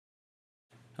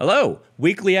Hello,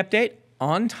 weekly update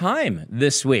on time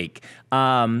this week.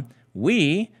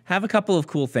 We have a couple of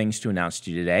cool things to announce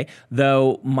to you today,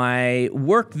 though my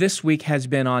work this week has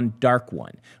been on Dark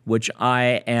One, which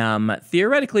I am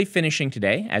theoretically finishing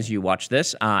today as you watch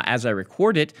this. As I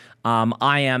record it,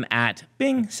 I am at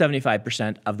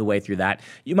 75% of the way through that.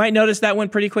 You might notice that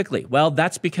went pretty quickly. Well,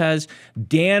 that's because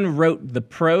Dan wrote the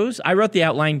prose. I wrote the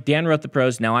outline. Dan wrote the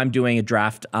prose. Now I'm doing a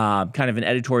draft, kind of an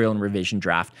editorial and revision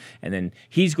draft, and then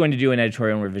he's going to do an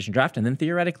editorial and revision draft, and then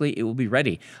theoretically it will be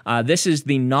ready. This is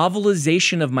the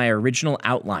novelization of my original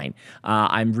outline.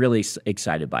 I'm really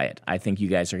excited by it. I think you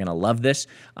guys are going to love this,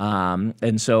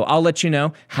 and so I'll let you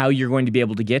know how you're going to be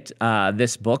able to get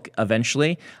this book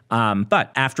eventually.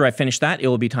 But after I finish that, it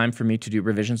will be time for me to do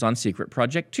revisions on Secret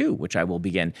Project 2, which I will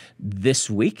begin this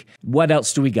week. What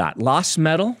else do we got? Lost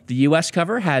Metal, the US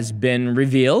cover, has been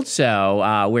revealed,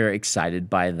 so we're excited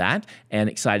by that and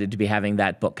excited to be having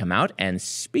that book come out. And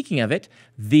speaking of it,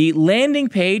 the landing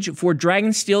page for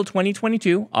Dragonsteel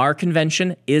 2022, our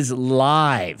convention, is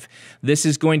live. This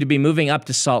is going to be moving up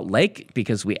to Salt Lake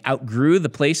because we outgrew the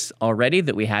place already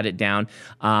that we had it down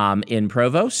in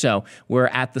Provo. So we're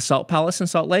at the Salt Palace in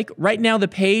Salt Lake. Right now, the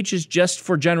page is just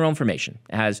for general information.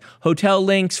 It has hotel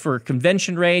links for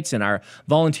convention rates and our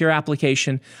volunteer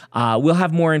application. We'll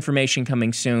have more information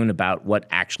coming soon about what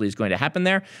actually is going to happen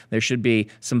there. There should be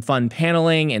some fun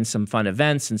paneling and some fun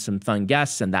events and some fun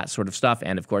guests and that sort of stuff.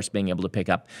 And of course, being able to pick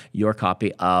up your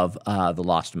copy of The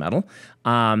Lost Metal.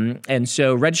 And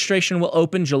so registration will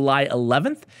open July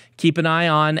 11th. Keep an eye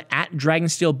on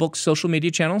 @Dragonsteel Books social media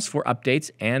channels for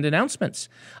updates and announcements.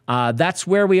 That's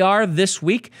where we are this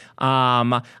week.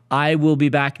 I will be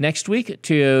back next week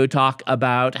to talk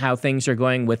about how things are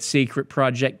going with Secret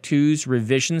Project 2's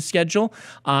revision schedule.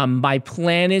 My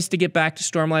plan is to get back to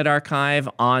Stormlight Archive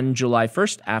on July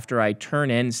 1st after I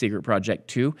turn in Secret Project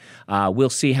 2. We'll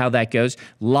see how that goes.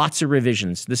 Lots of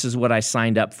revisions. This is what I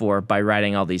signed up for by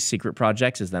writing all these secret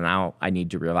projects, is that now I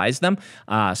need to revise them.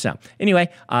 So anyway,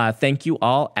 thank you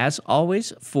all, as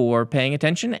always, for paying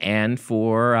attention and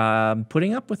for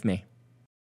putting up with me.